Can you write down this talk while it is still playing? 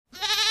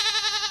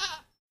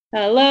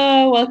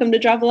Hello, welcome to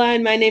Drop a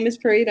Line. My name is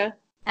Parita.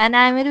 And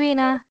I'm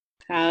Edwina.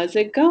 How's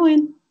it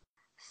going?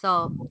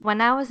 So, when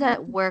I was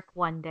at work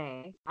one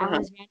day, I Uh-huh.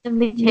 was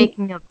randomly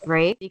taking a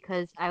break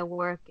because I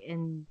work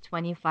in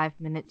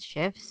 25-minute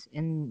shifts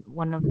in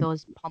one of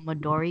those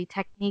Pomodori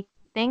technique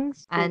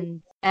things.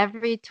 And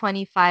every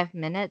 25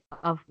 minutes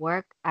of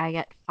work, I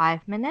get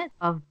 5 minutes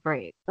of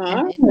break.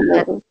 And in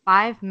that Oh,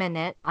 5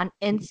 minute on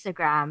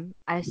Instagram,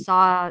 I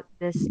saw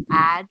this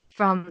ad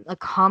from a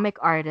comic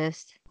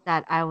artist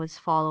that I was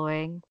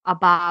following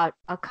about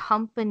a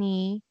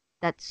company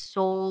that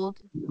sold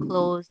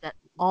clothes that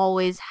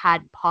always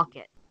had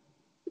pockets.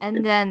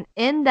 And then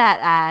in that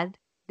ad,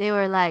 they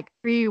were like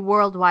free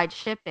worldwide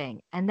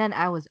shipping. And then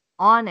I was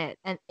on it.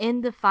 And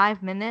in the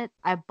 5 minutes,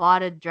 I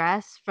bought a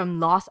dress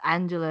from Los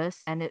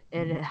Angeles and it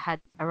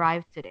had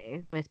arrived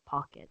today with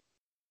pockets.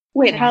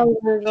 wait, how And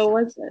long ago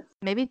was this?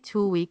 maybe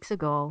 2 weeks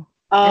ago.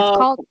 It's Oh,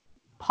 called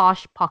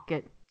Posh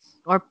Pockets.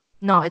 Or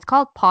no, it's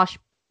called Posh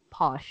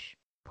Posh.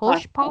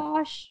 gosh. Push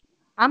Posh?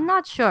 I'm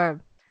not sure.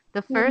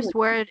 The first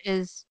word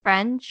is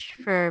French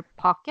for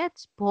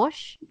pockets,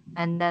 push,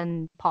 and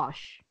then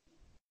posh.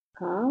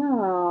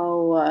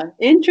 Oh,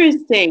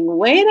 interesting.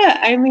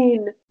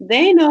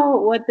 They know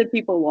what the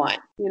people want.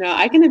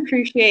 I can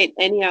appreciate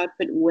any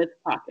outfit with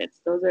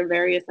pockets. Those are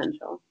very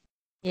essential.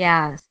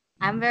 Yes,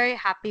 I'm very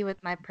happy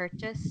with my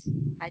purchase.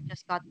 I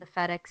just got the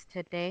FedEx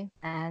today,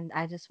 and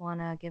I just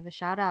want to give a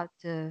shout out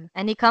to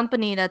any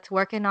company that's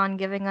working on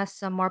giving us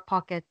some more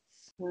pockets.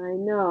 I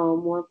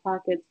know, more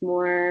pockets,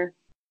 more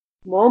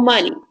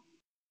money.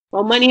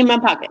 More money in my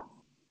pocket.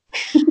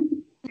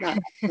 Not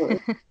absolutely.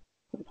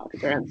 My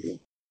pockets are empty.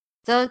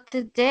 So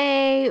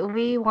today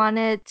we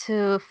wanted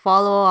to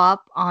follow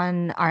up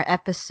on our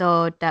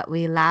episode that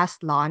we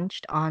last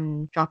launched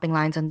on dropping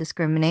lines on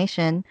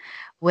discrimination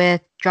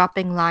with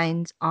dropping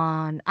lines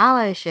on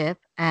allyship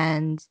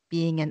and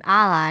being an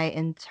ally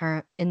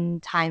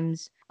in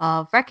times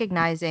of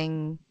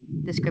recognizing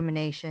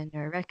discrimination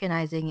or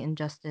recognizing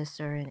injustice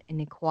or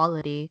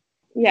inequality.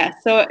 Yeah,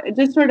 so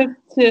just sort of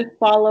to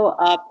follow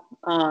up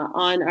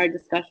on our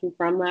discussion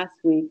from last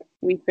week,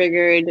 we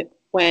figured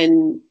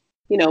when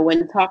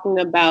talking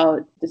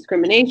about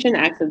discrimination,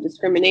 acts of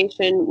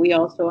discrimination, we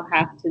also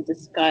have to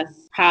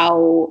discuss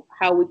how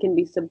we can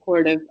be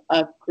supportive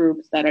of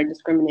groups that are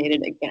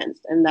discriminated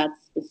against, and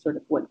that's just sort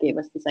of what gave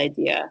us this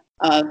idea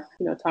of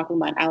talking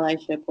about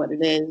allyship, what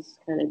it is,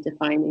 kind of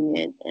defining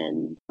it,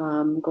 and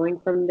going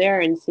from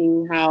there and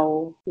seeing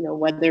how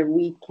whether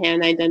we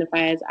can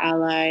identify as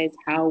allies,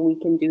 how we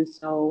can do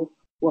so,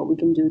 what we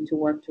can do to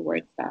work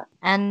towards that.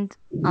 And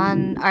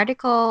an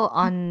article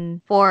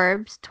on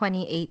Forbes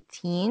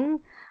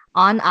 2018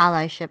 on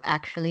allyship,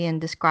 actually,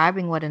 and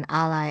describing what an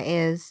ally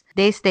is,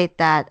 they state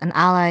that an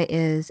ally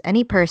is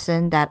any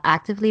person that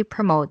actively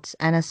promotes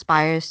and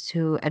aspires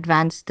to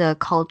advance the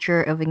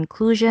culture of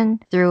inclusion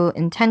through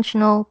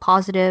intentional,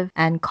 positive,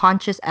 and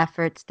conscious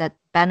efforts that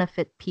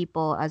benefit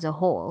people as a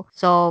whole.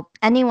 So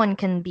anyone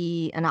can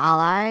be an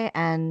ally,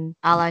 and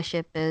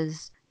allyship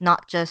is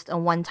not just a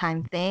one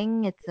time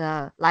thing, it's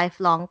a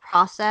lifelong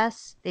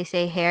process. They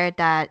say here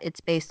that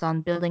it's based on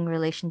building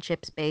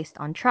relationships based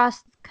on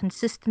trust,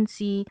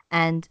 consistency,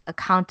 and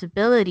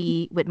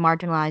accountability with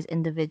marginalized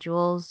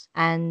individuals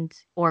and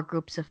or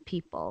groups of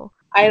people.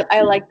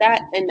 I like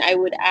that, and I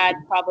would add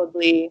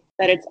probably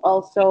that it's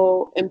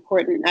also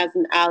important as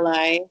an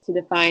ally to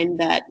define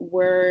that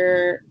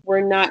we're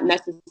not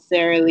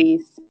necessarily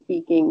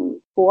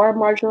speaking for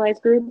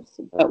marginalized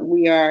groups, but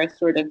we are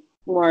sort of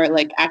more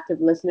like active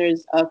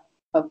listeners of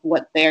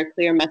what their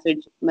clear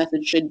message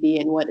should be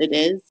and what it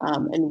is,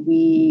 and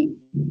we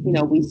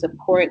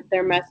support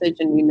their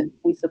message, and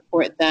we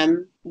support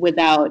them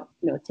without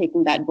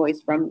taking that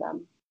voice from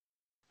them.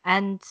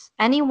 And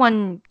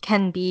anyone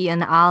can be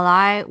an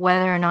ally,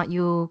 whether or not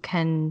you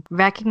can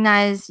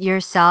recognize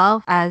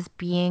yourself as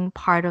being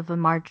part of a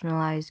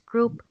marginalized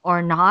group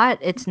or not.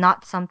 It's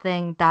not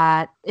something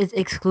that is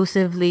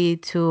exclusively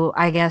to,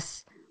 I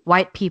guess,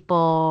 white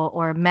people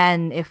or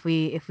men if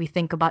we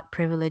think about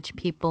privileged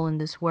people in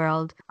this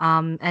world.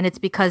 And it's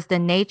because the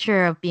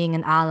nature of being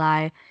an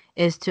ally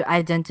is to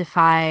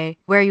identify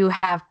where you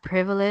have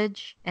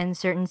privilege in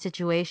certain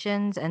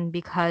situations, and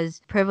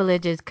because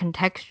privilege is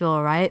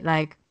contextual, right?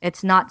 Like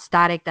it's not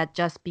static that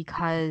just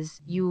because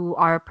you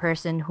are a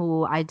person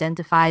who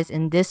identifies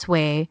in this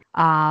way,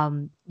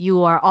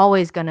 you are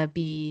always going to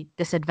be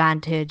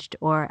disadvantaged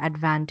or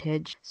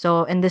advantaged.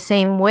 So in the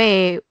same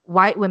way,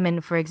 white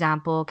women, for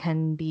example,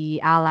 can be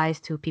allies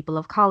to people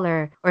of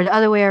color, or the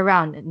other way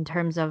around in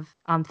terms of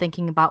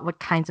thinking about what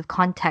kinds of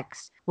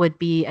contexts would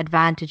be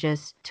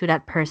advantages to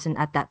that person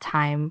at that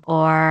time.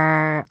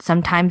 Or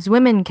sometimes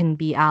women can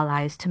be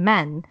allies to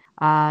men.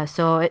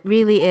 So it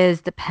really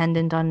is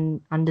dependent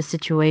on the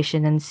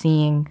situation and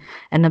seeing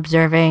and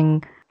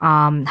observing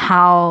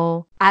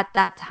how at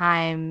that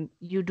time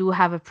you do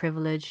have a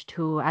privilege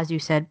to, as you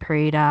said,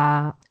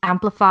 Parida,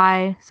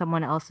 amplify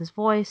someone else's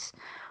voice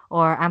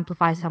or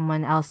amplify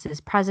someone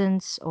else's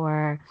presence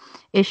or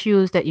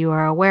issues that you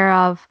are aware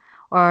of,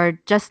 or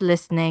just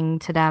listening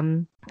to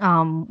them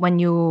when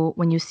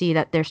you see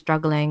that they're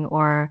struggling,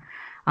 or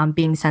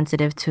being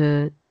sensitive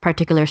to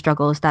particular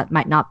struggles that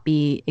might not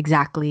be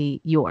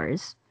exactly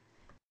yours.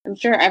 I'm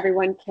sure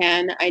everyone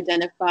can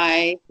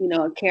identify,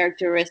 a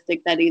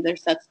characteristic that either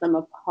sets them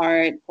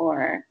apart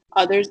or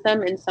others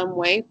them in some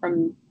way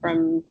from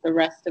the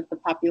rest of the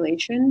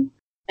population.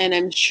 And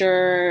I'm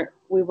sure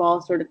we've all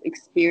sort of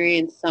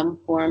experienced some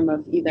form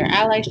of either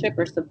allyship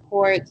or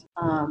support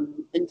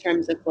in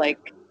terms of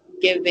like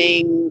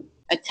giving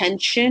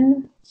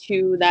attention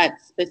to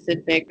that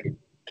specific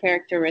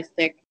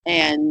characteristic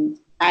and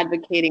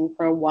advocating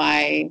for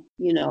why,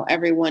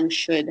 everyone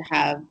should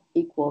have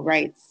equal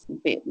rights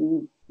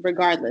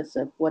regardless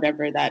of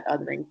whatever that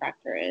othering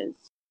factor is.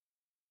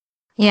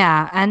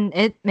 Yeah, and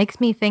it makes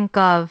me think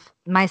of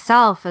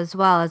myself as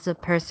well, as a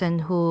person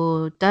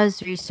who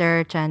does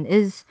research and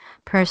is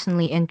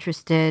personally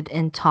interested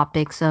in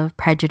topics of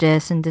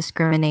prejudice and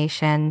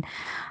discrimination,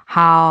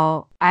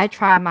 how I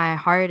try my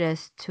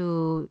hardest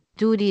to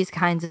do these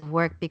kinds of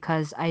work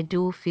because I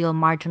do feel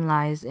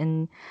marginalized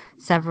in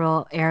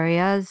several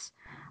areas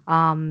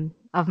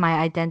of my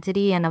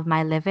identity and of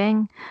my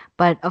living.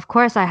 But of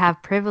course, I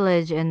have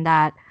privilege in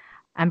that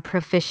I'm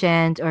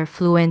proficient or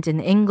fluent in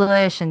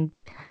English, and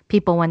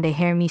people, when they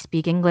hear me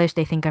speak English,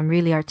 they think I'm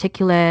really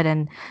articulate,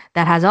 and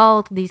that has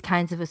all these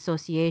kinds of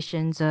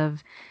associations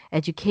of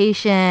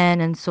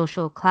education and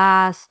social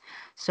class.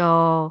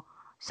 So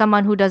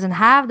someone who doesn't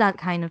have that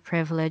kind of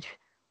privilege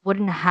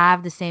wouldn't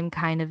have the same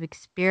kind of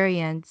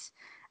experience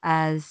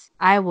as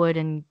I would,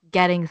 in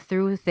getting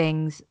through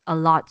things a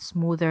lot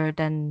smoother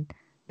than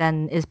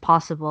is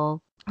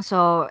possible.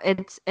 So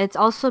it's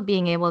also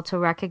being able to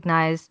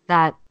recognize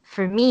that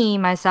for me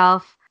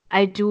myself,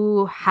 I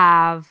do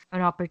have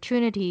an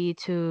opportunity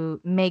to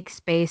make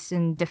space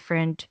in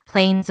different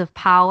planes of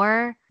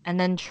power, and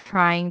then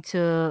trying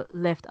to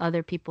lift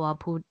other people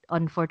up who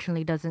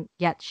unfortunately doesn't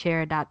yet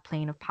share that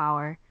plane of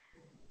power.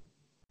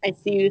 I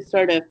see you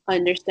sort of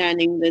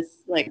understanding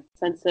this like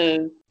sense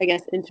of, I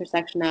guess,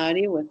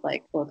 intersectionality with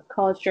like both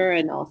culture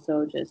and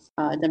also just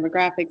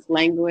demographics,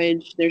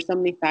 language. There's so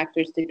many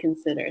factors to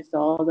consider. So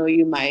although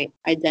you might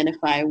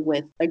identify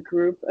with a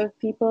group of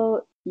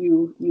people,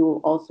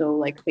 you also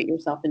like fit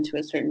yourself into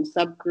a certain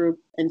subgroup,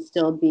 and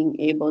still being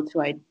able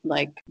to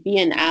like be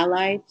an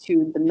ally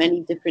to the many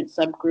different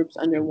subgroups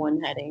under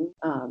one heading.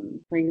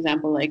 For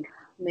example, like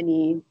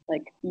many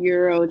like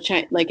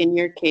like in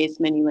your case,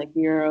 many like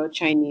Euro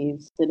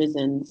Chinese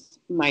citizens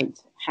might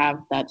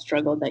have that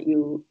struggle that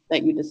you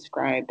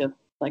described of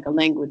like a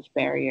language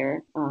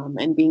barrier,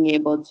 and being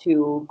able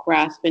to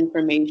grasp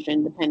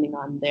information depending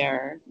on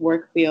their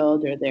work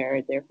field or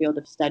their field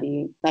of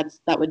study.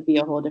 That would be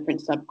a whole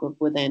different subgroup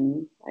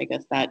within, I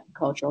guess, that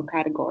cultural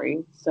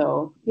category.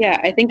 So yeah,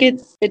 I think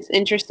it's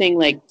interesting,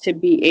 like to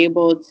be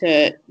able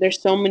to.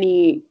 There's so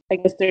many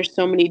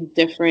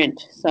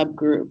different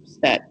subgroups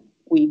that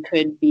we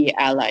could be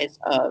allies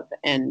of,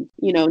 and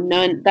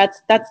none.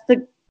 That's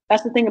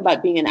the thing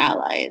about being an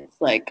ally.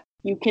 It's like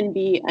you can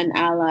be an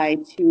ally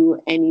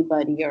to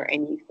anybody or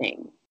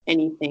anything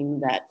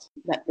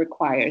that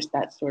requires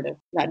that sort of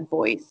that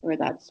voice, or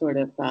that sort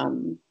of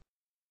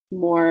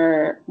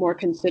more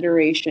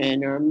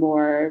consideration, or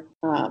more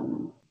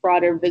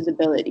broader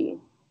visibility.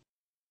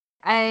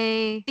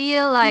 I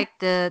feel like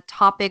the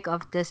topic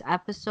of this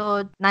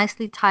episode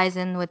nicely ties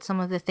in with some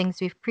of the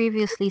things we've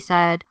previously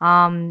said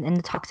in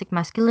the toxic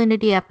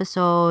masculinity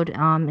episode,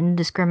 in the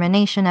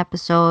discrimination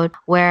episode,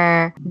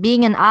 where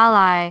being an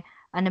ally,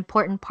 an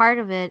important part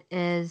of it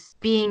is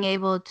being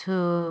able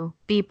to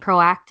be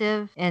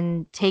proactive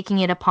and taking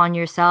it upon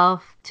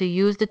yourself to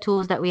use the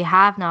tools that we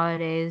have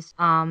nowadays,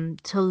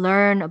 to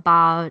learn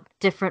about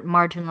different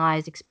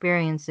marginalized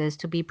experiences,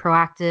 to be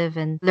proactive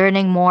and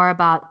learning more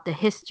about the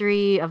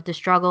history of the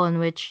struggle in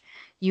which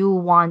you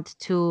want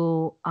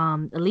to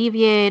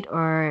alleviate,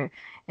 or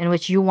in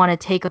which you want to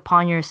take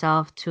upon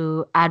yourself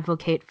to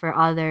advocate for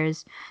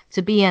others,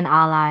 to be an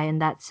ally in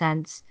that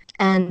sense,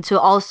 and to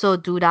also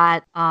do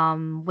that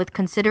with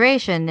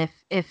consideration.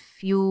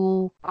 If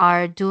you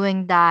are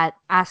doing that,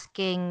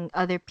 asking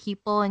other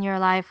people in your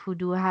life who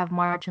do have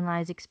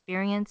marginalized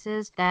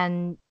experiences,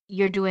 then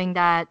you're doing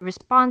that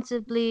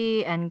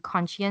responsibly and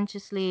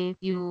conscientiously.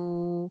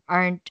 You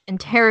aren't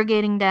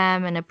interrogating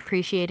them and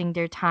appreciating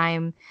their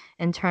time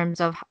in terms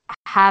of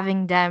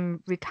having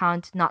them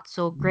recount not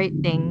so great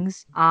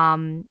things,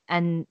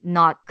 and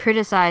not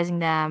criticizing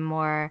them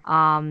or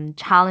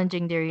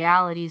challenging their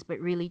realities, but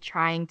really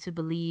trying to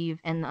believe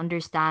and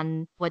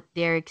understand what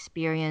their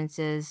experience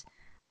is,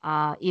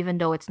 even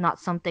though it's not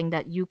something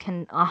that you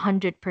can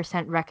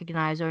 100%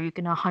 recognize or you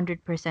can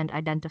 100%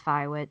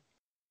 identify with.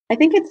 I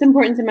think it's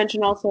important to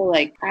mention also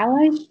like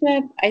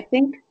allyship. I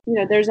think,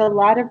 there's a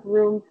lot of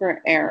room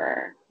for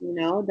error.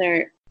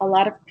 A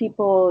lot of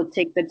people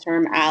take the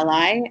term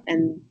ally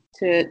and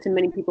to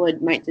many people,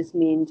 it might just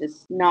mean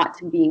just not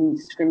being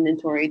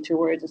discriminatory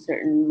towards a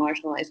certain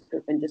marginalized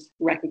group and just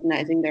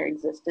recognizing their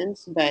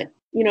existence. But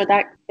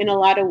that in a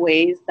lot of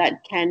ways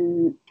that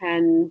can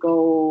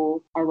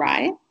go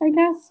awry, I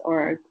guess,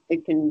 or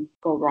it can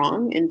go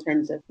wrong in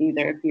terms of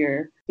either if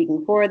you're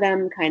speaking for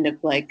them, kind of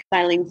like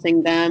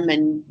silencing them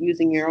and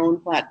using your own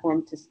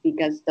platform to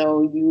speak as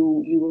though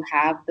you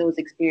have those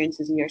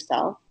experiences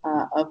yourself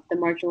of the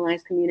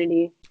marginalized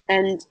community.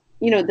 And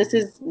this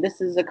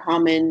is a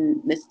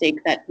common mistake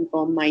that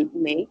people might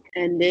make,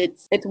 and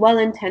it's well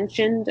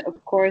intentioned,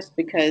 of course,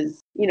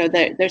 because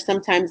there's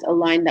sometimes a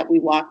line that we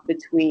walk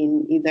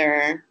between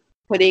either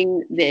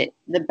putting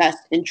the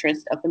best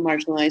interest of the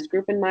marginalized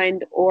group in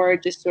mind or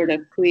just sort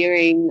of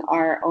clearing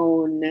our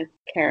own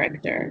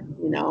character,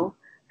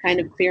 kind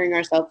of clearing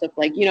ourselves of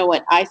like,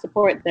 what, I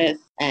support this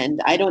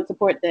and I don't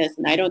support this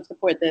and I don't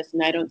support this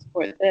and I don't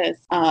support this,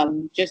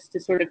 just to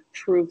sort of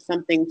prove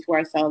something to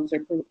ourselves or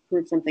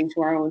prove something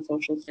to our own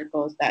social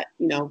circles that,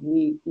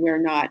 we are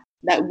not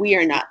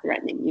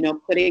threatening,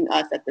 putting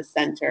us at the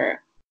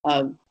center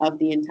of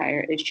the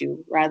entire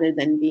issue rather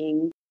than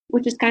being,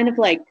 which is kind of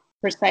like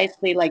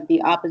precisely like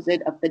the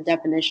opposite of the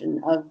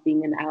definition of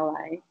being an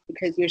ally,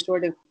 because you're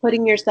sort of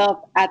putting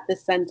yourself at the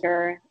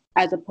center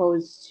as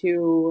opposed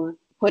to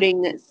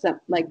putting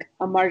like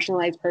a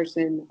marginalized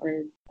person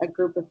or a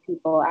group of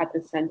people at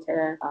the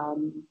center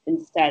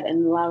instead,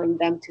 and allowing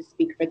them to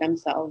speak for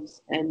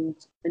themselves and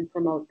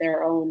promote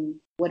their own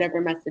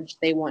whatever message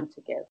they want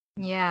to give.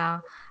 Yeah,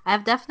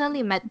 I've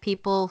definitely met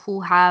people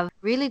who have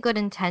really good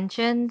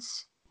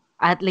intentions.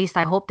 At least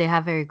I hope they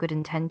have very good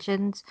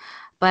intentions,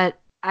 but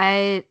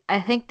I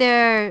think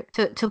they're,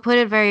 to put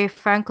it very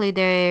frankly,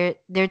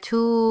 they're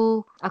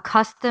too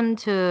accustomed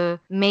to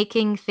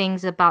making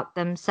things about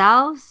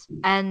themselves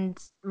and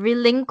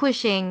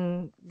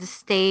relinquishing the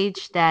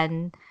stage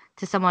then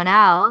to someone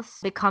else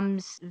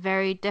becomes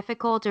very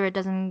difficult, or it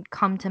doesn't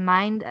come to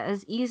mind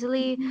as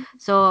easily.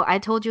 So I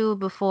told you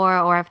before,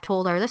 or I've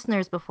told our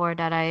listeners before,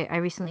 that I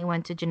recently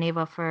went to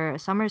Geneva for a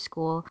summer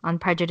school on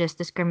prejudice,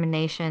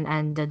 discrimination,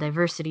 and the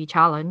diversity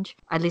challenge.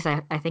 At least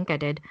I think I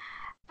did.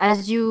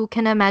 As you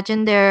can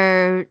imagine,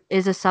 there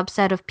is a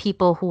subset of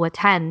people who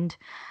attend.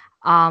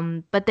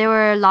 But there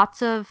were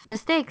lots of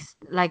mistakes,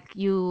 like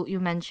you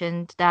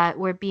mentioned, that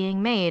were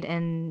being made,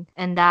 and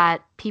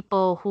that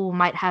people who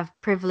might have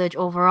privilege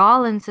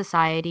overall in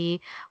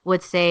society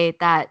would say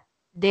that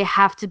they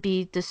have to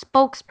be the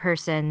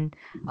spokesperson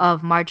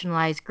of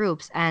marginalized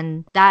groups.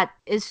 And that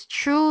is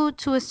true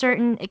to a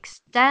certain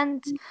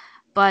extent,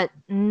 but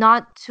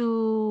not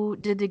to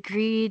the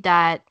degree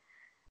that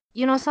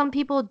some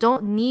people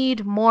don't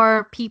need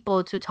more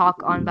people to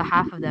talk on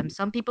behalf of them.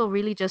 Some people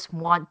really just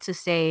want to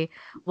say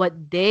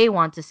what they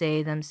want to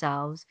say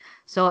themselves.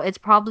 So it's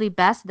probably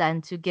best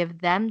then to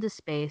give them the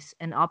space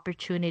and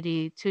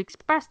opportunity to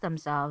express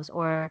themselves,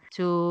 or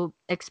to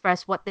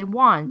express what they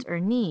want or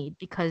need,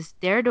 because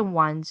they're the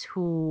ones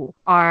who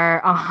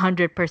are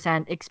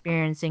 100%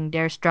 experiencing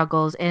their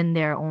struggles in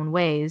their own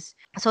ways.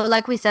 So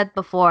like we said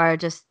before,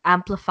 just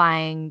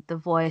amplifying the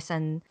voice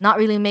and not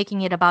really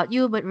making it about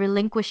you, but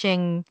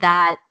relinquishing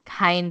that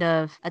kind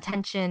of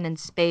attention and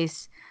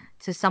space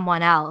to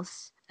someone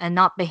else, and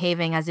not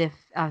behaving as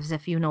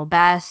if you know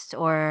best,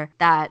 or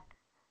that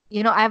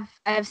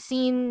I've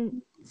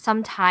seen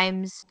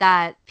sometimes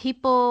that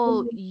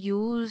people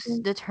use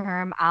the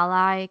term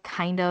ally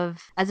kind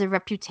of as a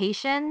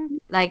reputation.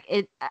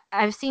 Like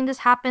I've seen this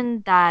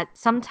happen, that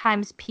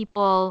sometimes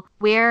people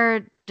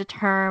wear the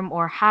term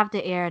or have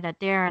the air that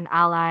they're an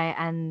ally,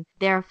 and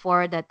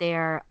therefore that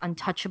they're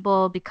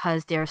untouchable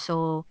because they're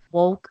so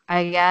woke,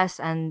 I guess,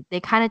 and they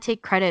kind of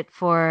take credit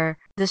for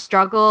the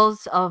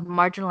struggles of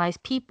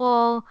marginalized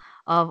people,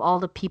 of all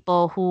the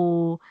people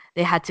who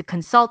they had to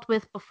consult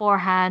with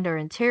beforehand or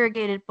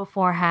interrogated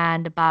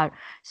beforehand about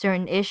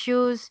certain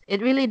issues.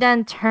 It really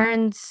then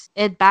turns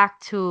it back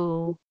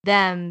to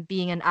them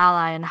being an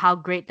ally and how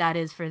great that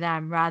is for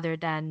them, rather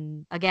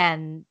than,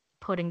 again,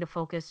 putting the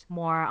focus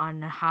more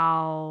on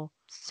how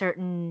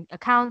certain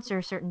accounts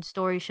or certain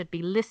stories should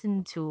be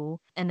listened to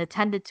and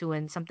attended to,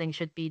 and something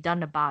should be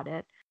done about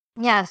it.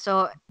 Yeah,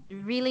 so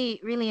really,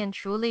 really and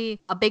truly,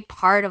 a big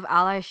part of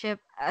allyship,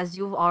 as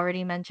you've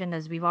already mentioned,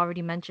 as we've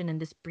already mentioned in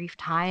this brief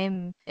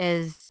time,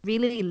 is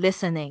really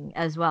listening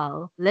as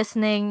well.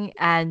 Listening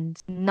and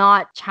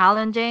not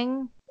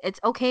challenging. It's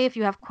okay if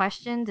you have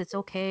questions. It's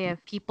okay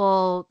if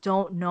people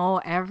don't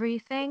know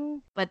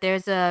everything. But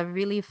there's a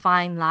really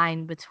fine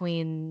line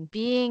between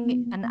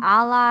being an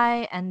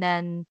ally and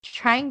then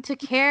trying to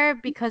care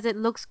because it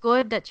looks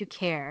good that you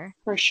care.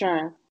 For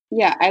sure.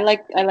 Yeah, I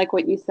like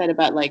what you said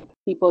about like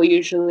people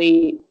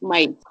usually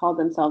might call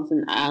themselves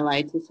an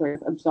ally to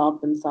sort of absolve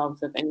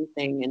themselves of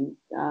anything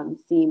and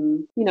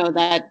seem,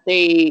 that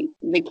they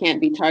can't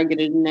be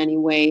targeted in any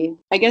way.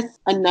 I guess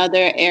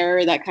another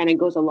error that kind of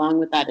goes along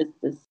with that is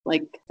this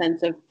like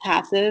sense of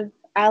passive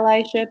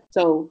allyship.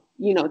 So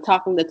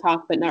talking the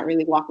talk, but not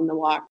really walking the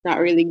walk, not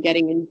really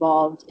getting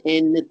involved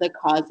in the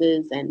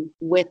causes and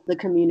with the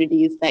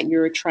communities that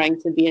you're trying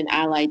to be an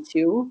ally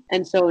to.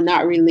 And so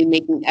not really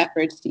making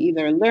efforts to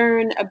either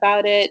learn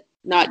about it,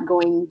 not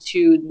going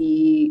to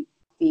the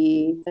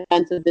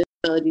events of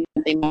disability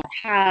that they might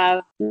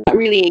have, not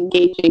really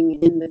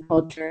engaging in the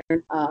culture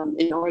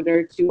in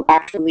order to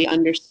actually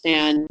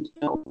understand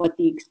what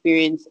the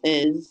experience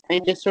is,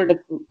 and just sort of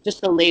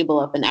just a label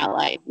of an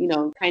ally,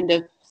 kind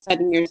of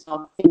setting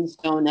yourself in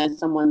stone as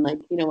someone like,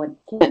 what,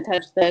 can't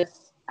touch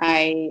this.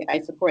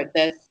 I support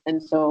this,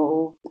 and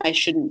so I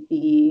shouldn't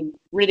be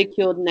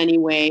ridiculed in any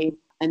way.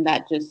 And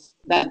that's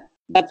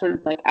sort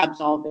of like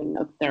absolving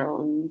of their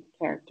own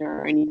character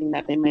or anything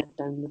that they might have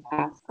done in the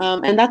past.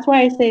 And that's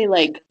why I say,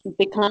 like,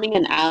 becoming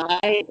an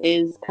ally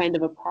is kind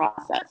of a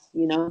process.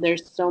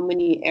 There's so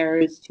many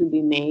errors to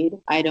be made.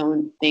 I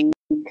don't think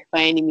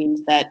by any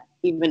means that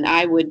even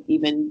I would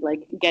even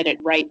like get it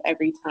right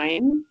every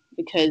time,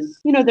 because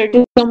there are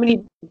just so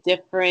many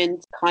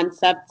different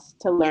concepts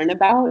to learn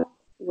about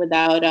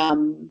without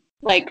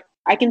like,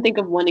 I can think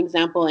of one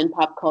example in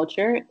pop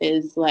culture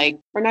is like,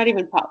 or not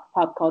even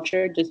pop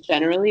culture, just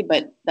generally,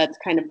 but that's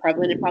kind of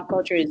prevalent in pop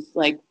culture, is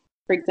like,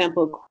 for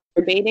example,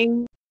 queer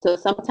baiting. So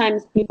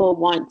sometimes people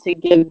want to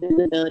give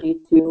visibility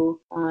to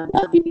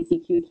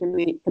LGBTQ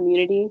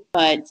community,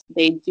 but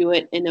they do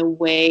it in a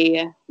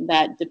way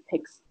that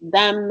depicts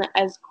them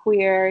as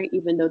queer,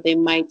 even though they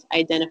might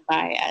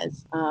identify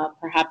as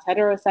perhaps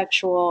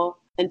heterosexual.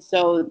 And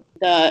so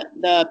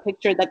the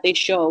picture that they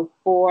show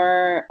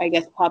for, I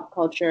guess, pop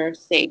culture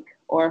sake,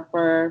 or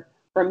for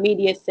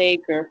media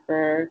sake, or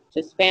for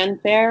just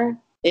fanfare,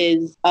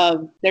 is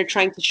of, they're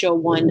trying to show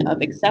one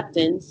of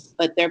acceptance,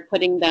 but they're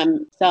putting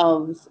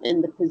themselves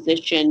in the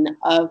position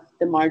of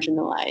the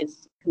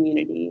marginalized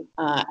community,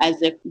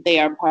 as if they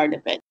are part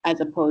of it,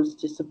 as opposed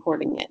to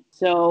supporting it.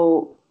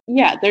 So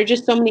yeah, there are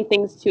just so many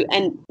things to,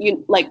 and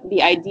like,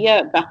 the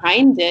idea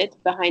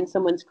behind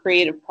someone's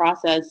creative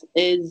process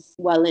is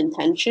well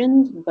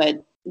intentioned,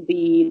 but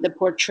the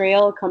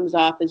portrayal comes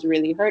off as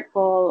really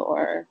hurtful,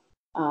 or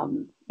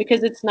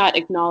because it's not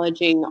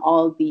acknowledging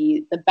all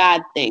the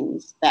bad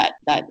things that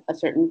a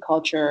certain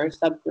culture or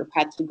subgroup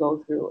had to go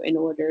through in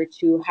order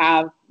to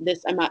have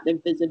this amount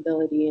of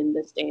visibility in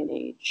this day and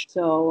age.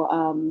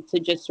 So to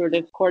just sort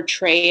of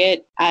portray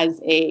it as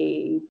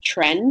a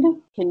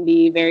trend can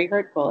be very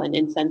hurtful and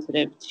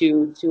insensitive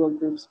to a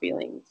group's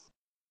feelings.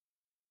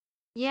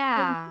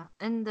 Yeah,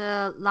 in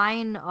the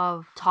line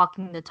of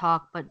talking the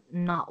talk but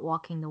not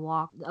walking the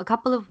walk. A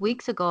couple of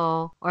weeks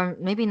ago, or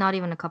maybe not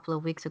even a couple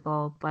of weeks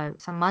ago,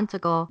 but some months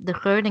ago, the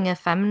Groningen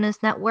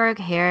Feminist Network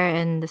here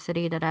in the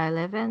city that I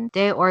live in,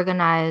 they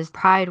organized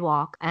Pride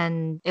Walk,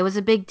 and it was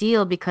a big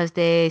deal because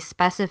they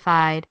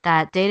specified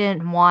that they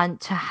didn't want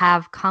to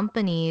have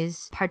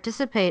companies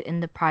participate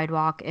in the Pride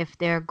Walk if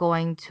they're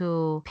going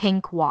to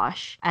pink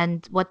wash.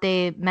 And what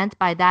they meant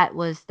by that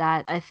was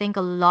that I think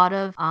a lot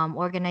of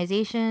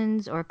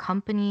organizations or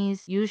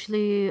companies,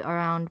 usually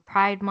around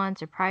Pride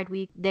Month or Pride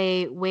Week,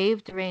 they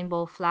wave the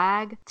rainbow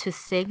flag to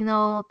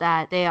signal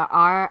that they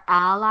are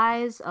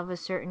allies of a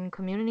certain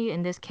community,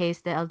 in this case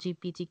the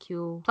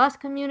LGBTQ plus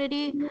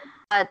community,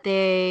 but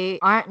they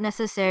aren't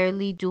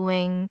necessarily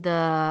doing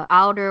the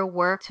outer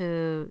work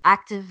to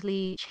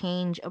actively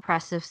change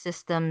oppressive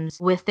systems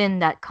within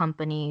that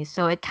company.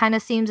 So it kind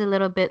of seems a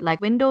little bit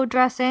like window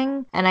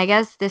dressing. And I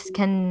guess this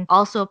can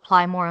also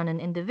apply more on an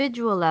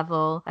individual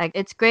level. Like,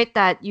 it's great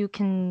that you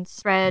can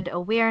spread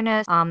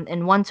awareness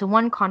in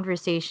one-to-one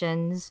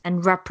conversations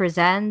and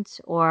represent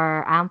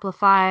or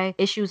amplify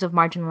issues of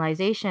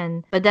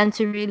marginalization, but then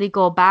to really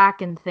go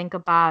back and think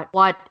about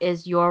what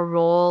is your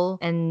role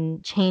in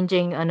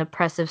changing an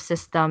oppressive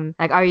system.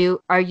 Like, are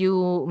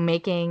you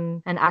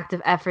making an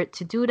active effort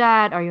to do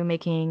that? Are you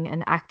making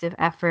an active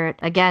effort,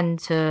 again,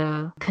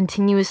 to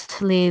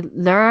continuously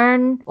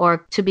learn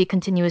or to be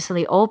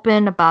continuously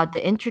open about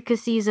the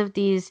intricacies of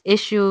these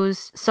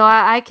issues? So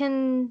I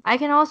can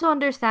also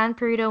understand,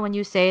 Perito, when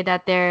you say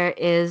that there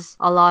is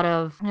a lot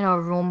of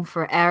room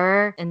for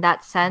error in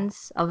that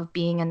sense of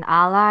being an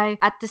ally.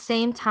 At the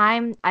same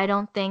time, I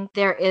don't think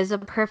there is a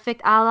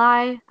perfect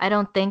ally. I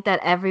don't think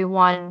that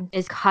everyone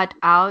is cut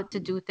out to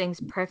do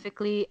things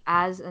perfectly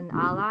as an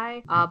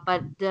ally.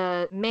 But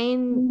the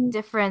main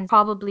difference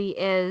probably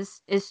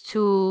is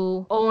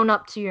to own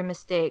up to your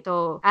mistake.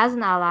 So as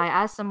an ally,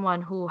 as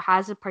someone who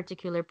has a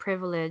particular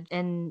privilege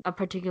in a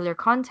particular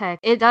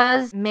context, it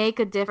does make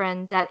a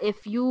difference that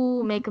if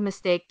you make a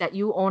mistake, that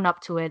you own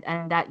up to it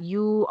and that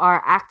you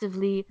are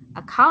actively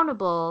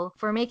accountable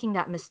for making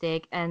that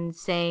mistake, and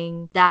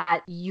saying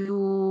that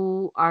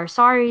you are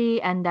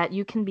sorry and that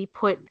you can be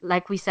put,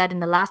 like we said in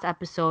the last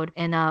episode,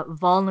 in a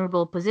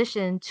vulnerable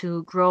position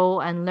to grow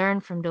and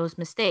learn from those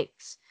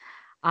mistakes.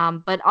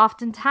 But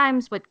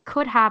oftentimes, what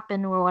could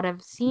happen, or what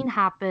I've seen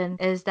happen,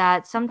 is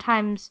that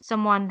sometimes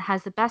someone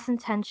has the best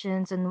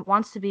intentions and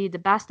wants to be the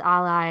best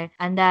ally,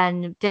 and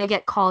then they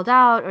get called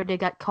out or they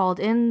get called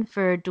in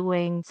for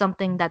doing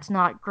something that's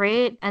not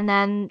great. And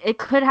then it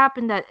could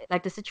happen that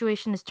like the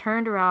situation is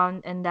turned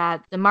around and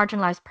that the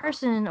marginalized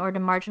person or the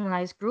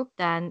marginalized group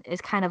then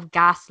is kind of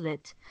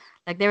gaslit.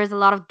 Like there is a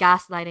lot of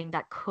gaslighting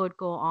that could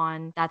go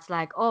on that's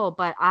like, oh,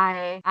 but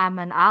I am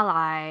an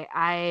ally.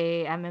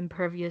 I am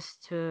impervious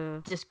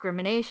to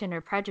discrimination or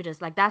prejudice.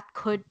 Like that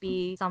could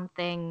be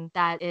something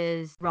that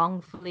is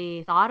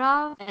wrongfully thought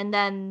of. And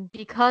then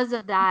because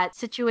of that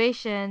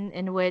situation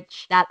in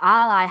which that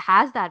ally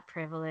has that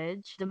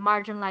privilege, the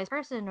marginalized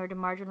person or the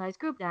marginalized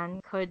group then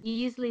could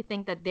easily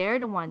think that they're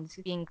the ones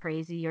being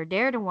crazy or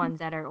they're the ones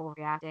that are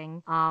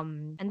overreacting.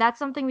 And that's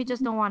something we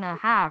just don't want to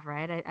have,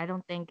 right? I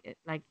don't think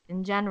like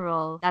in general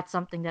that's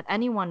something that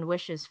anyone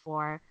wishes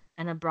for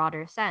in a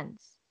broader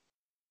sense.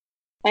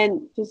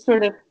 And just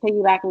sort of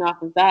piggybacking off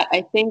of that,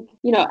 I think,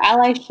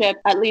 allyship,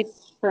 at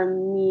least for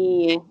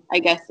me, I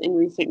guess in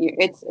recent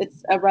years,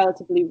 it's a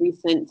relatively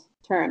recent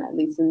term, at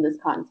least in this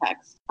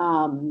context.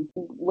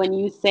 When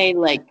you say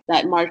like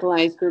that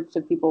marginalized groups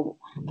of people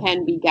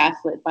can be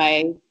gaslit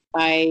by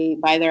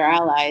their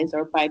allies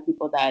or by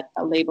people that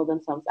label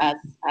themselves as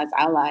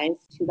allies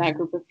to that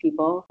group of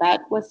people,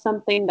 that was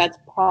something that's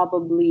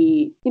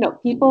probably,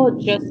 people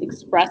just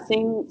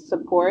expressing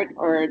support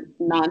or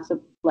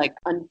non-support, like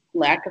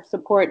lack of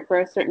support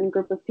for a certain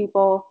group of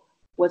people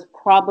was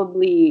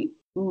probably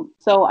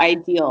so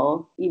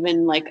ideal,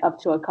 even like up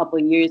to a couple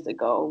of years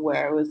ago,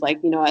 where it was like,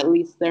 at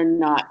least they're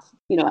not,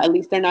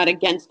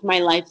 against my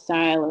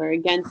lifestyle or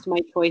against my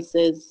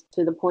choices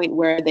to the point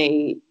where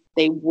they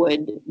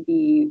would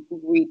be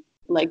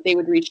like they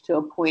would reach to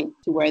a point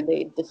to where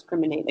they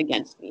discriminate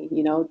against me.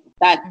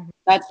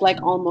 That's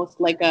like almost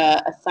like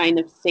a sign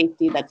of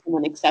safety that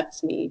someone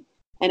accepts me.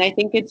 And I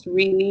think it's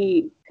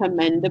really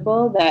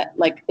commendable that,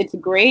 like, it's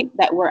great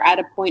that we're at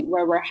a point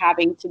where we're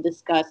having to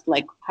discuss,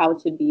 like, how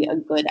to be a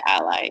good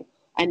ally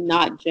and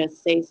not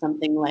just say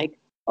something like,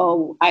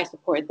 oh, I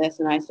support this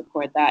and I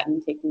support that,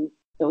 and taking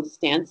those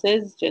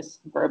stances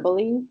just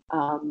verbally,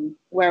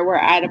 where we're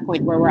at a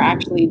point where we're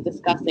actually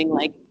discussing,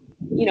 like,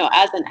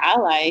 as an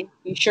ally,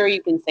 you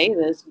can say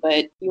this,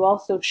 but you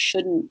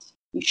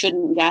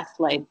shouldn't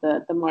gaslight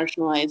the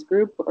marginalized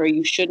group, or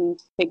you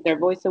shouldn't take their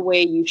voice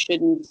away. You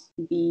shouldn't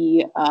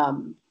be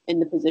in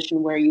the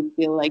position where you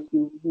feel like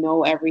you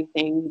know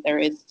everything there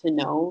is to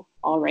know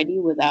already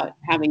without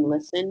having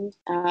listened,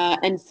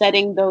 and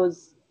setting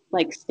those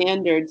like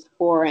standards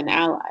for an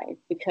ally.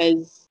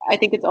 Because I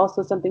think it's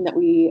also something that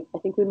I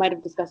think we might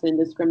have discussed in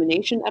a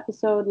discrimination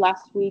episode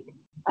last week,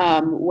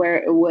 where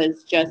it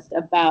was just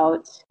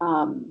about,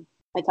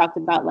 I talked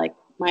about like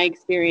my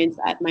experience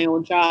at my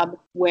old job,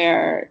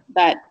 where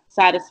that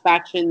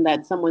satisfaction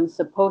that someone's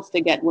supposed to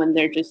get when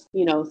they're just,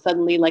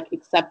 suddenly like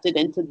accepted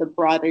into the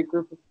broader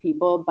group of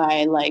people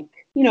by like,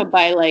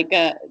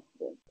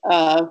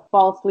 a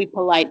falsely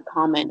polite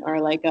comment or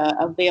like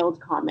a veiled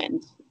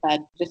comment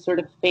that just sort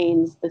of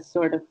feigns this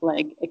sort of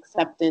like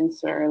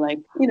acceptance, or like,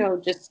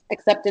 just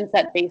acceptance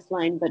at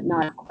baseline, but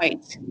not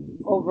quite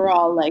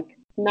overall, like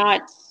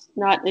not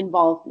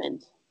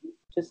involvement.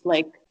 Just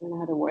like, I don't know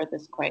how to word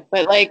this quite,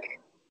 but like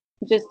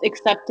just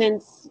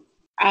acceptance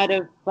out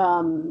of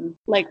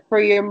like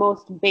for your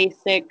most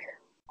basic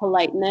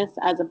politeness,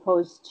 as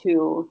opposed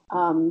to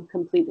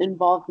complete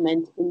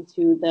involvement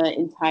into the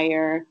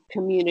entire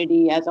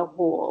community as a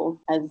whole,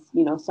 as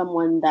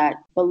someone that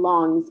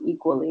belongs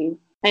equally.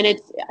 And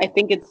I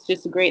think it's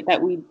just great that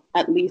we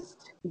at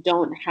least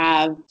don't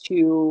have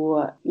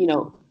to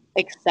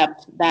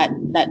accept that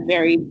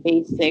very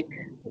basic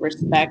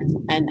respect,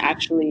 and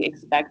actually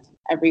expect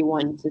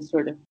everyone to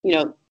sort of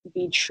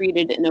be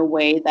treated in a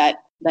way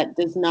that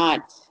does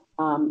not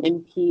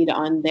impede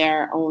on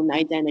their own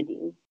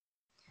identity.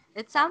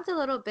 It sounds a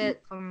little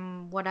bit,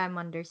 from what I'm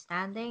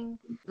understanding,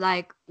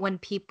 like when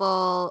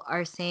people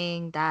are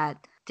saying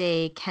that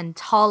they can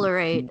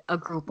tolerate a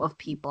group of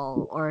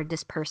people or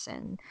this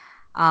person,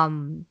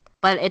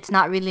 but it's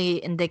not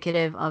really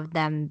indicative of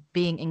them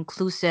being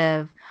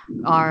inclusive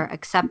or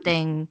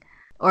accepting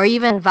or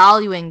even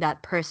valuing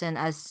that person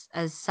as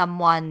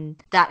someone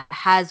that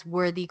has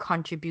worthy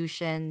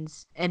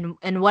contributions in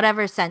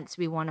whatever sense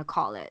we want to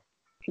call it.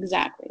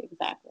 Exactly.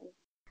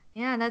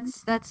 Yeah,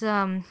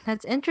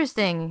 that's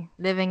interesting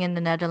living in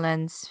the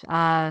Netherlands.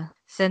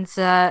 Since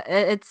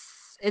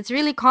it's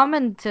really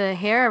common to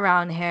hear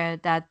around here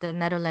that the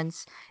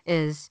Netherlands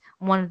is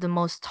one of the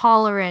most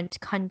tolerant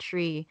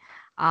country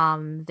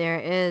there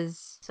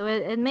is. So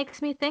it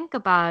makes me think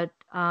about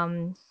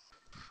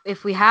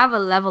if we have a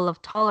level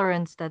of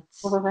tolerance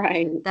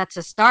Right. that's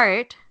a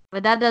start,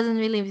 but that doesn't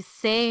really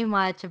say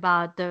much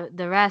about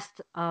the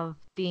rest of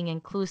being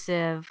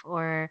inclusive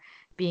or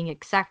being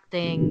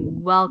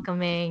accepting,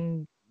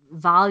 welcoming,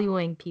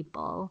 valuing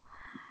people.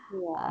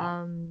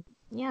 Yeah.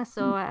 Yeah,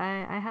 so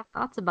I have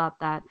thoughts about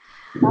that.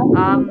 Absolutely.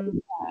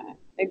 Um,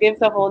 It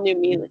gives a whole new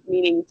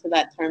meaning to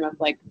that term of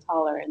like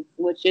tolerance,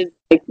 which is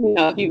like,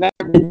 if you've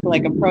been to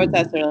like a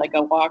protest or like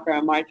a walk or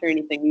a march or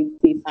anything,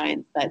 you'd see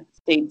signs that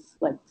states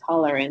like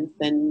tolerance,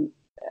 and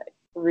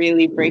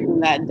really breaking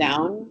that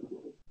down,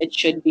 it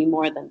should be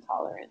more than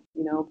tolerant.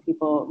 You know,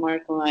 people,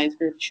 marginalized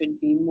groups should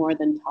be more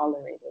than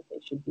tolerated. They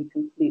should be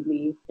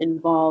completely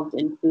involved,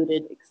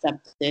 included,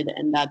 accepted,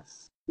 and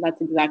that's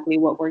exactly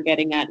what we're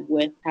getting at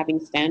with having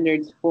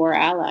standards for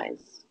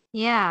allies.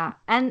 Yeah,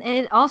 and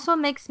it also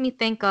makes me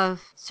think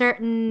of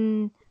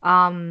certain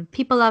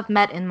people I've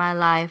met in my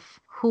life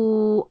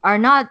who are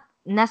not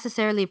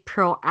necessarily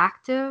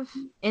proactive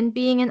in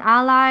being an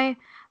ally,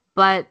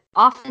 but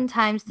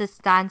oftentimes the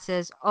stance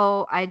is,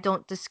 oh, I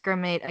don't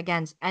discriminate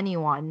against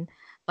anyone,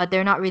 but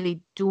they're not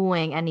really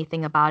doing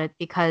anything about it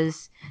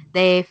because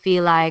they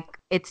feel like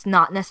it's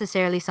not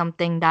necessarily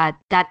something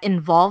that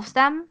involves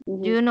them. Do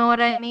Mm-hmm. you know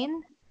what I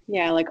mean?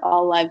 Yeah, like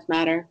all lives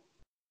matter.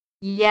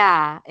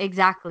 Yeah,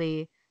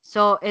 exactly.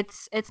 So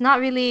it's not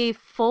really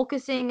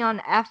focusing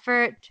on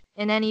effort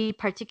in any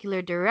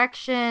particular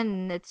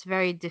direction. It's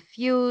very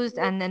diffused,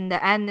 and in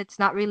the end it's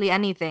not really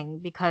anything,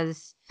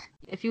 because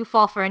if you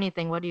fall for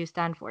anything, what do you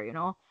stand for, you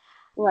know?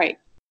 Right.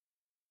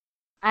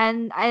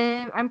 And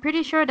I'm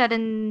pretty sure that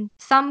in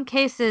some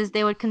cases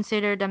they would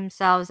consider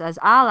themselves as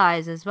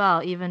allies as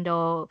well, even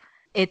though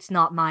it's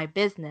not my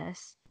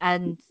business.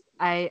 And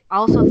I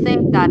also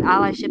think that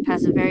allyship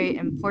has a very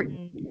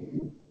important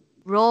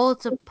role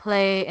to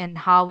play in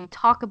how we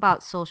talk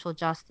about social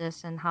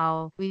justice and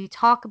how we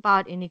talk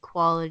about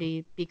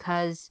inequality,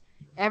 because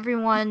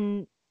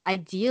everyone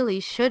ideally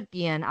should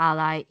be an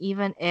ally,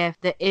 even if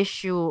the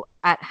issue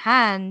at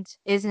hand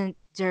isn't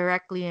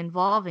directly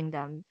involving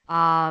them.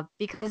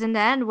 Because in the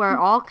end, we're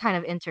all kind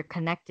of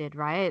interconnected,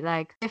 right?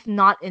 Like, if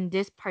not in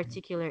this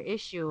particular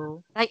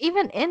issue, like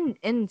even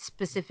in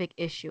specific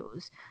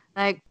issues,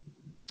 like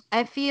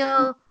I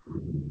feel,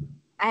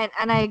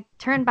 and I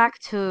turn back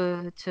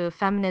to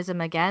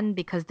feminism again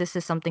because this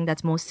is something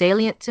that's most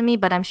salient to me,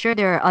 but I'm sure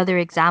there are other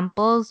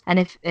examples, and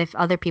if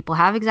other people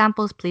have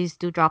examples, please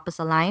do drop us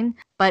a line.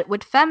 But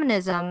with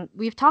feminism,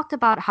 we've talked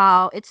about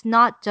how it's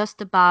not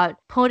just about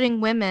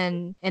putting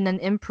women in an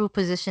improved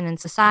position in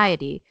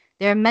society.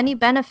 There are many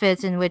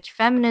benefits in which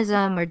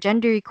feminism or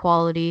gender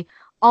equality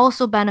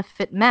also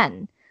benefit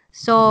men.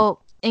 So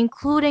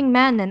including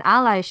men in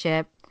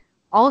allyship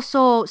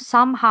also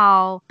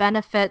somehow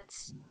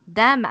benefits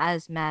them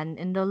as men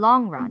in the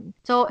long run.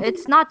 So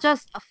it's not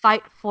just a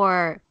fight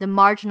for the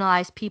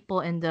marginalized people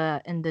in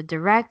the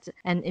direct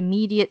and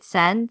immediate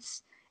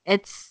sense.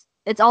 It's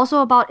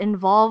also about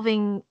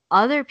involving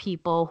other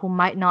people who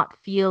might not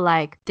feel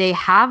like they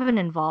have an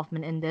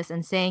involvement in this,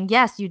 and saying,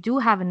 yes, you do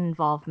have an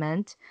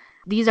involvement.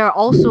 These are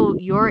also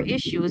your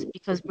issues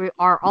because we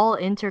are all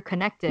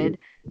interconnected.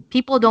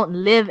 People don't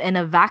live in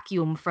a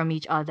vacuum from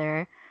each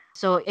other.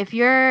 So if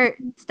your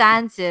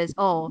stance is,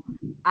 oh,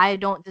 I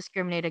don't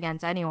discriminate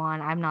against anyone,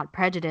 I'm not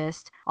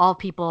prejudiced, all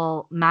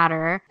people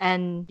matter,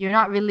 and you're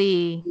not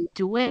really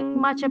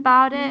doing much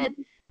about it,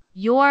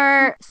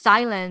 your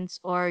silence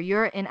or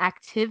your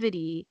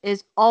inactivity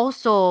is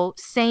also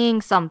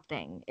saying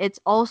something. It's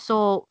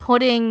also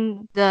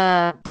putting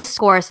the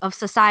discourse of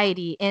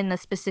society in a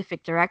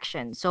specific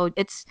direction. So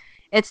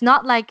it's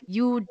not like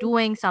you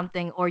doing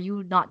something or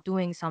you not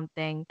doing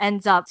something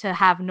ends up to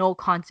have no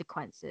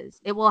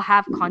consequences. It will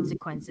have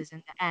consequences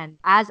in the end.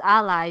 As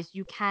allies,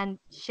 you can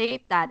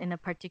shape that in a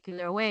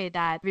particular way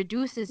that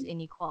reduces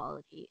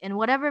inequality in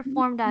whatever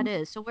form that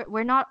is. So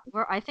we're not,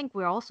 I think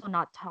we're also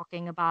not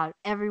talking about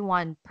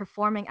everyone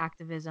performing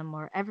activism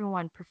or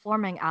everyone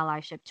performing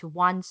allyship to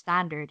one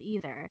standard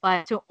either,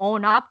 but to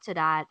own up to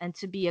that and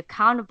to be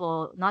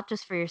accountable, not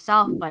just for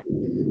yourself, but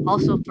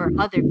also for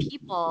other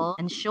people,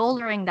 and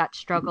shouldering that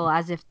struggle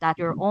as if that's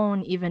your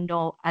own, even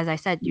though, as I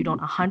said, you don't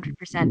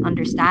 100%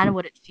 understand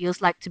what it feels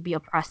like to be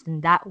oppressed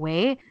in that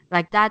way.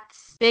 Like,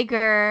 that's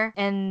bigger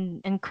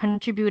and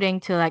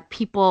contributing to like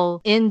people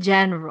in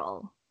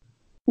general.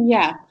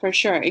 Yeah, for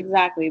sure.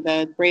 Exactly.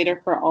 The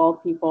greater for all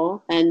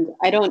people. And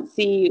I don't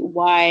see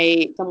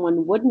why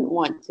someone wouldn't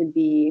want to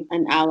be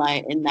an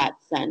ally in that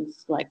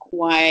sense. Like,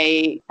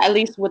 why, at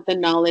least with the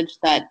knowledge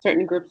that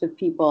certain groups of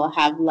people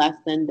have less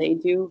than they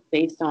do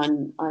based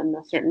on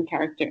a certain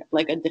character,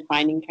 like a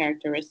defining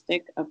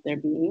characteristic of their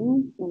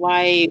being,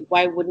 why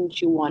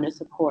wouldn't you want to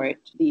support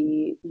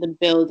the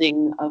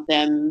building of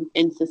them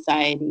in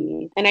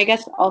society? And I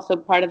guess also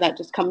part of that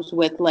just comes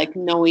with like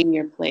knowing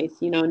your place,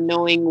 you know,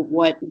 knowing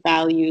what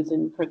values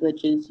and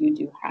privileges you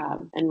do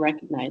have and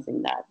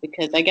recognizing that.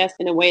 Because I guess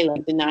in a way,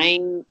 like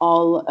denying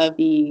all of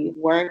the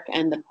work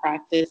and the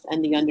practice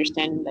and the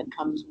understanding that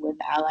comes with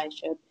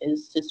allyship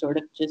is to sort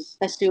of just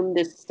assume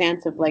this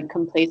stance of like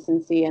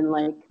complacency and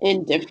like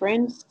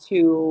indifference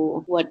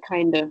to what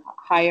kind of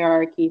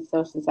hierarchy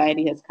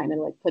society has kind of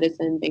like put us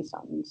in based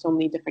on so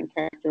many different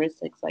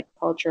characteristics like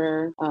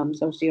culture,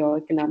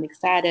 socioeconomic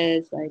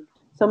status, like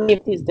so many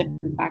of these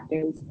different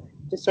factors,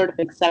 just sort of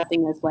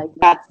accepting as like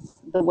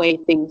the way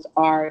things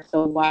are.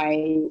 So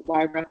why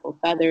ruffle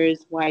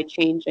feathers? Why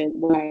change it?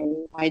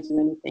 Why do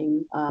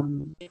anything?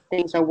 If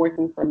things are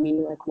working for me,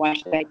 like why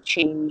should I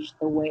change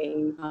the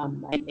way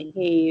I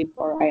behave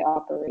or I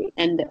operate?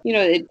 And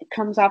it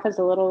comes off as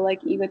a little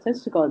like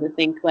egotistical to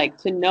think, like,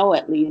 to know,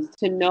 at least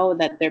to know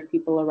that there are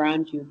people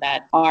around you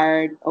that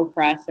are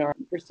oppressed or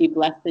receive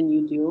less than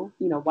you do.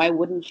 Why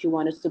wouldn't you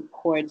want to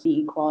support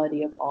the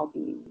equality of all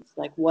beings?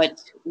 Like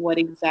what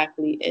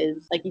exactly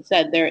is, like you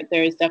said,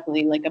 there is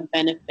definitely like a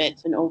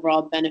benefit, an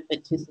overall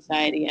benefit to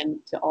society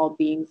and to all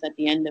beings at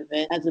the end of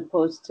it, as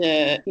opposed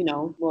to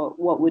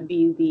what would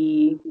be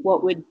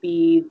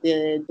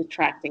the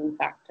detracting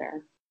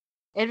factor.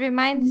 It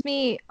reminds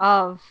me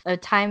of a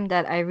time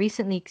that I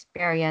recently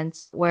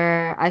experienced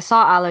where I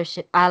saw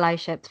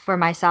allyship for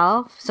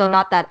myself. So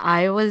not that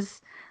I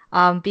was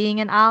being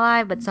an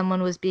ally, but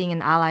someone was being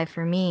an ally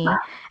for me,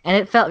 and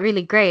it felt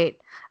really great.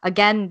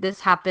 Again, this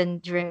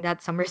happened during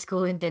that summer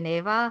school in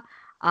Geneva.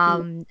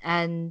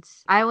 And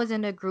I was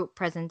in a group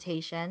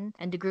presentation,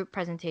 and the group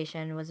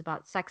presentation was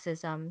about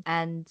sexism,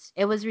 and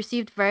it was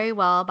received very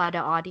well by the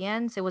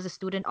audience. It was a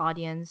student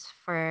audience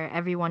for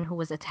everyone who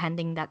was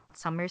attending that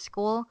summer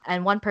school.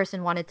 And one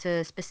person wanted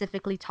to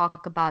specifically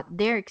talk about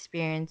their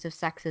experience of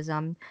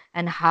sexism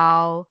and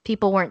how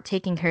people weren't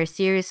taking her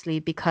seriously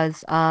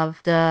because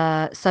of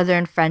the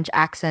Southern French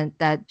accent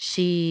that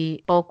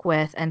she spoke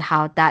with, and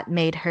how that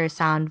made her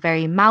sound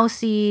very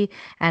mousy,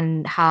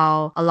 and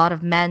how a lot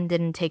of men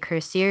didn't take her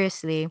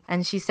seriously.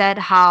 And she said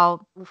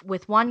how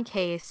with one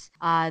case,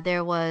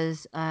 there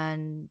was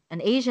an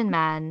Asian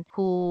man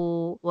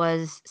who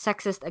was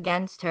sexist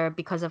against her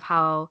because of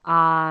how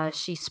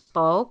she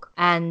spoke.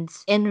 And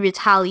in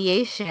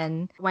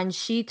retaliation, when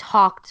she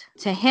talked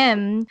to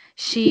him,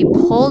 she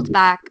pulled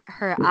back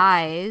her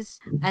eyes,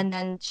 and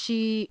then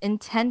she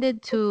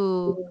intended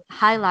to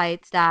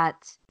highlight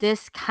that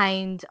this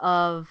kind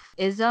of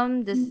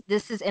ism,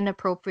 this is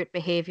inappropriate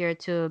behavior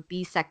to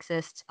be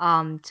sexist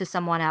to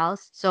someone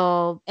else.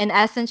 So in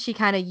essence, she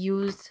kind of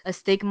used a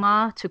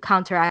stigma to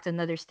counteract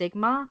another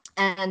stigma.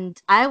 And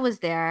I was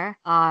there,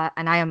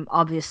 and I am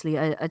obviously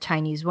a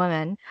Chinese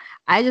woman.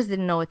 I just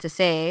didn't know what to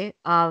say,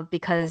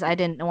 because I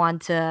didn't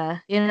want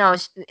to,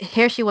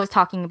 here she was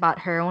talking about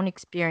her own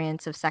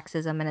experience of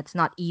sexism, and it's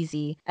not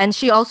easy. And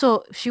she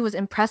was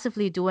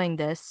impressively doing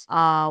this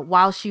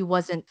while she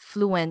wasn't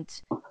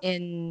fluent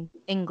in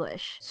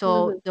English.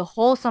 So the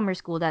whole summer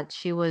school that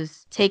she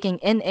was taking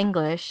in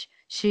English,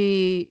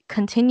 she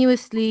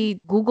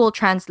continuously Google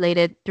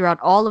translated throughout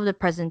all of the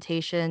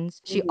presentations.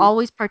 She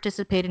always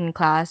participated in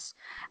class.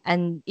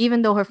 And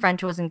even though her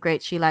French wasn't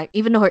great,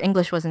 even though her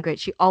English wasn't great,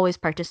 she always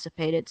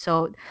participated.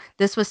 So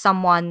this was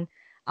someone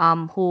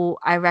who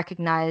I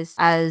recognized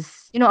as,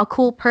 a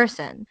cool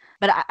person.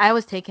 But I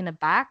was taken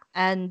aback.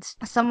 And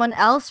someone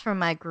else from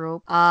my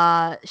group,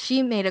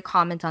 she made a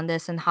comment on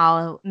this, and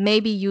how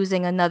maybe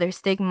using another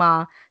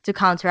stigma to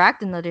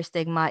counteract another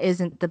stigma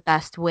isn't the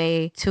best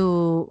way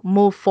to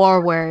move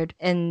forward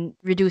in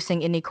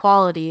reducing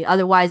inequality.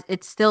 Otherwise,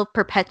 it still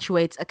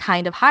perpetuates a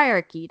kind of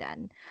hierarchy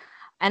then.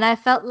 And I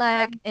felt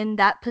like in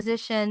that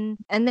position,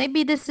 and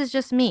maybe this is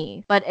just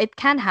me, but it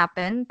can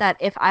happen that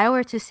if I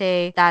were to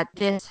say that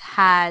this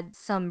had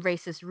some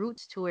racist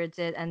roots towards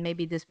it, and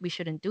maybe we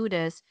shouldn't do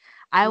this,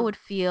 I would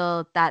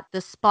feel that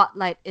the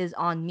spotlight is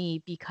on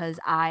me because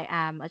I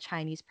am a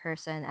Chinese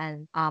person,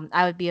 and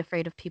I would be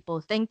afraid of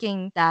people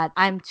thinking that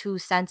I'm too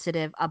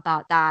sensitive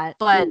about that.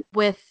 But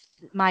with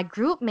my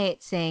group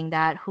mate saying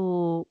that,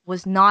 who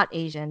was not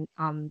Asian,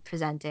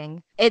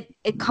 presenting,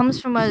 it comes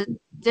from a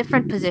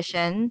different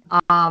position,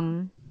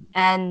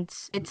 and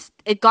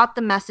it got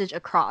the message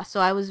across.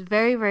 So I was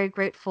very, very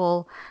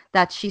grateful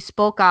that she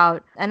spoke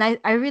out, and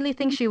I really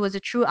think she was a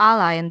true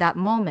ally in that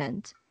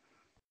moment.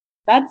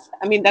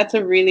 That's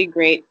a really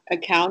great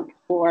account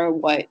for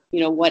what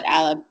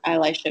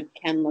allyship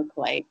can look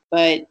like.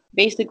 But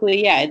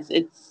basically, yeah,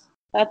 it's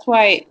that's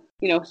why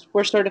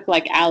we're sort of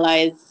like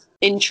allies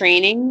in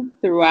training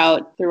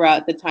throughout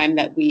the time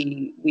that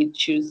we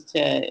choose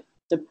to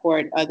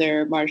support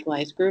other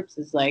marginalized groups,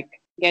 is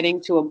like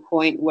getting to a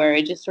point where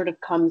it just sort of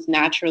comes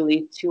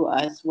naturally to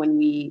us when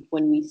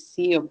we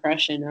see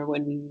oppression, or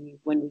when we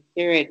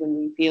hear it, when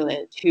we feel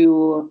it,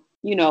 to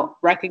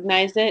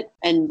recognize it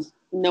and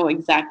know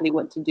exactly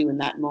what to do in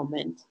that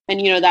moment.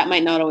 And that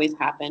might not always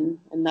happen,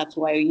 and that's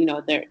why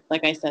there,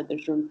 like I said,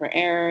 there's room for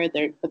error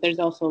there, but there's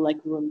also like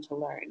room to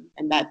learn.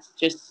 And that's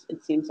just,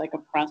 it seems like a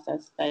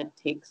process that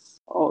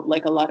takes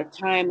like a lot of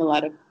time, a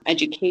lot of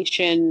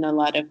education, a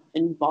lot of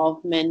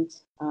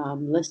involvement,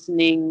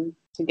 listening,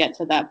 to get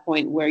to that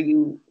point where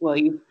you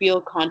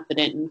feel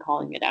confident in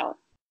calling it out.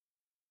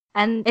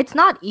 And it's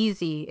not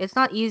easy. It's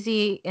not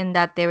easy in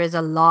that there is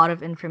a lot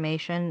of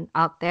information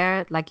out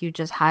there, like you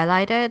just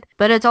highlighted.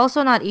 But it's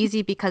also not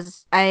easy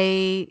because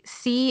I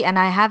see and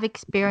I have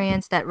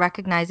experienced that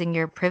recognizing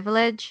your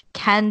privilege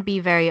can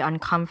be very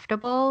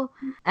uncomfortable.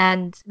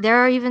 And there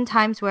are even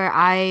times where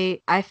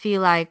I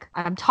feel like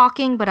I'm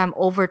talking, but I'm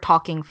over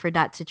talking for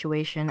that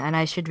situation, and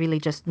I should really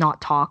just not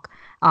talk.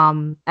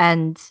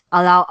 and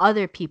allow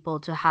other people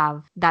to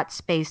have that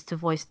space to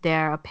voice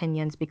their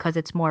opinions because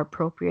it's more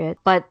appropriate.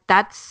 But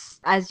that's,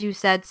 as you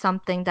said,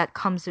 something that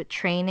comes with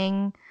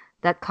training,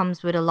 that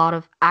comes with a lot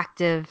of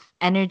active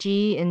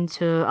energy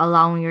into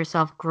allowing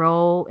yourself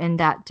grow in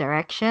that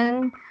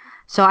direction.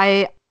 So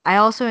I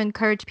also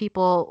encourage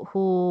people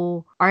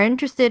who are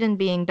interested in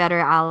being better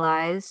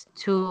allies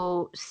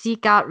to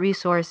seek out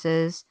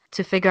resources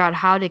to figure out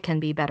how they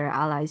can be better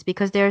allies,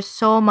 because there's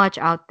so much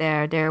out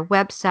there. There are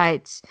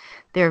websites,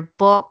 there are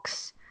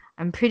books.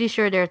 I'm pretty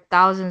sure there are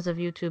thousands of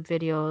YouTube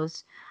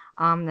videos.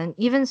 And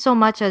even so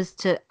much as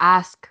to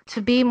ask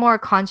to be more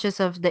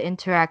conscious of the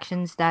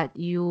interactions that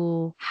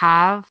you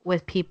have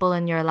with people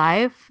in your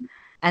life,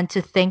 and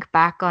to think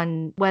back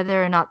on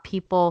whether or not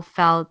people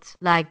felt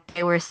like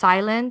they were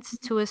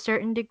silenced to a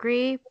certain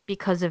degree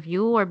because of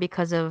you or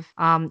because of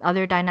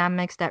other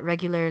dynamics that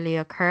regularly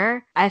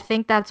occur. I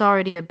think that's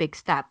already a big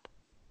step.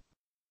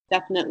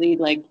 Definitely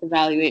like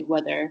evaluate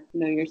whether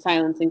you're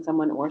silencing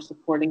someone or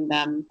supporting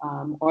them,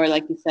 or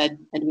like you said,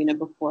 Edwina,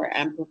 before,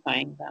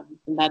 amplifying them.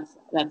 And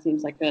that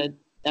seems like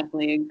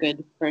definitely a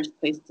good first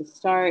place to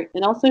start.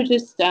 And also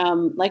just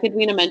like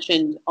Edwina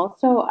mentioned,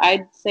 also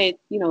I'd say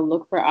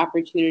look for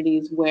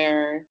opportunities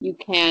where you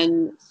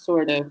can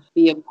sort of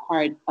be a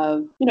part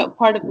of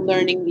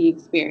learning the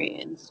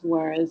experience,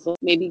 whereas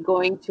maybe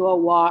going to a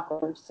walk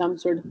or some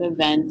sort of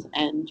event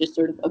and just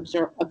sort of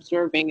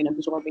observing and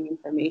absorbing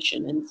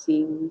information and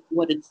seeing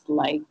what it's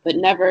like, but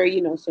never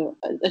so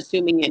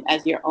assuming it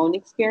as your own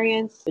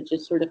experience, but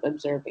just sort of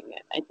observing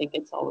it. I think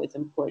it's always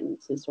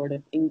important to sort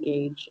of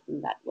engage in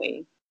that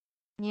way.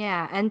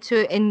 Yeah, and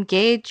to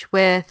engage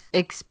with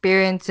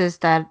experiences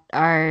that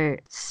are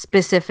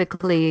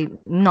specifically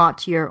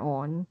not your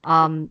own,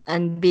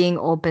 and being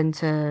open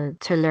to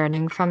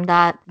learning from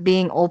that,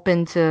 being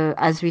open to,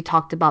 as we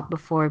talked about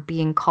before,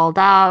 being called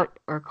out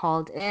or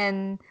called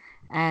in,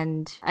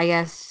 and I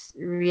guess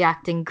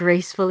reacting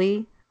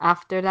gracefully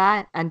after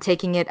that, and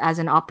taking it as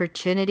an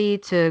opportunity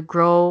to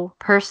grow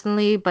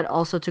personally, but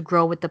also to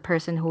grow with the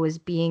person who is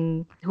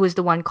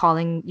the one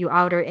calling you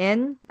out or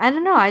in. I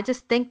don't know, I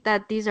just think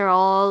that these are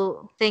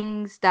all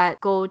things that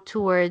go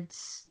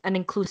towards an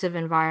inclusive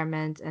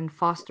environment and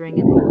fostering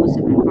an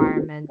inclusive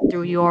environment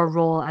through your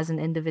role as an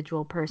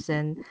individual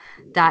person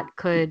that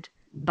could,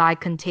 by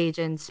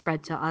contagion,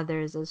 spread to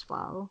others as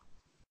well.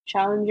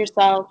 Challenge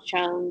yourself,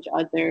 challenge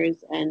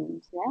others,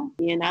 and yeah,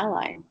 be an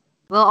ally.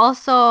 We'll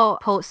also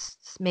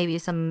post maybe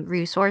some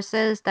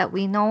resources that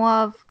we know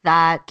of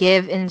that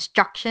give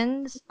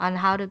instructions on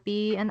how to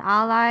be an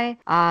ally.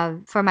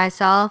 For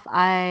myself,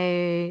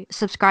 I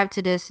subscribe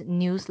to this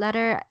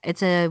newsletter.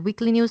 It's a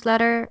weekly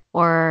newsletter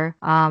or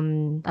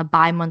a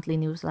bi-monthly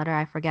newsletter,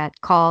 I forget,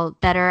 called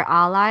Better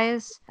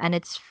Allies, and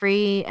it's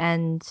free.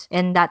 And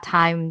in that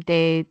time,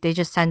 they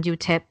just send you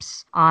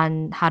tips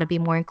on how to be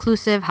more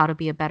inclusive, how to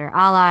be a better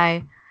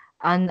ally.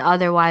 And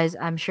otherwise,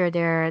 I'm sure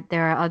there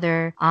are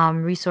other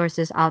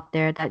resources out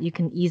there that you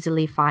can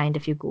easily find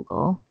if you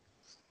Google.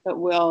 But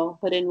we'll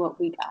put in what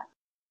we got.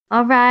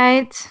 All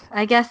right.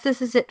 I guess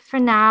this is it for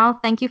now.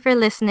 Thank you for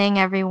listening,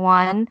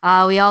 everyone.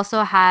 We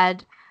also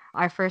had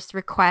our first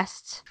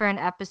request for an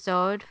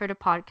episode for the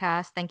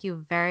podcast. Thank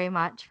you very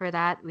much for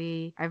that.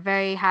 We are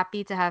very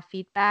happy to have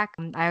feedback.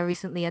 I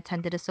recently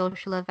attended a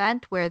social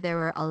event where there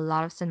were a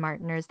lot of St.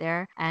 Martiners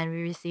there, and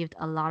we received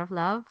a lot of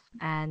love.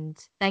 And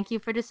thank you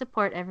for the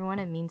support, everyone.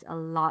 It means a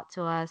lot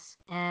to us.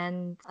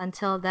 And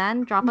until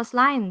then, drop us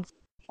lines.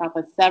 Drop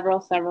us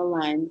several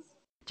lines.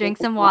 Drink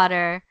some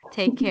water.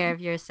 Take care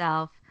of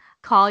yourself.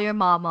 Call your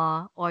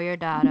mama or your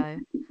dada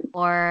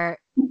or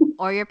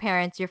your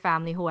parents, your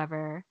family,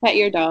 whoever. Pet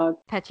your dog.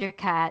 Pet your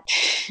cat.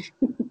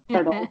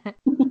 Turtle.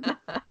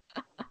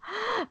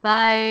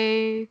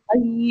 Bye.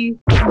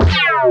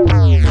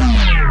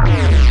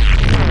 Bye.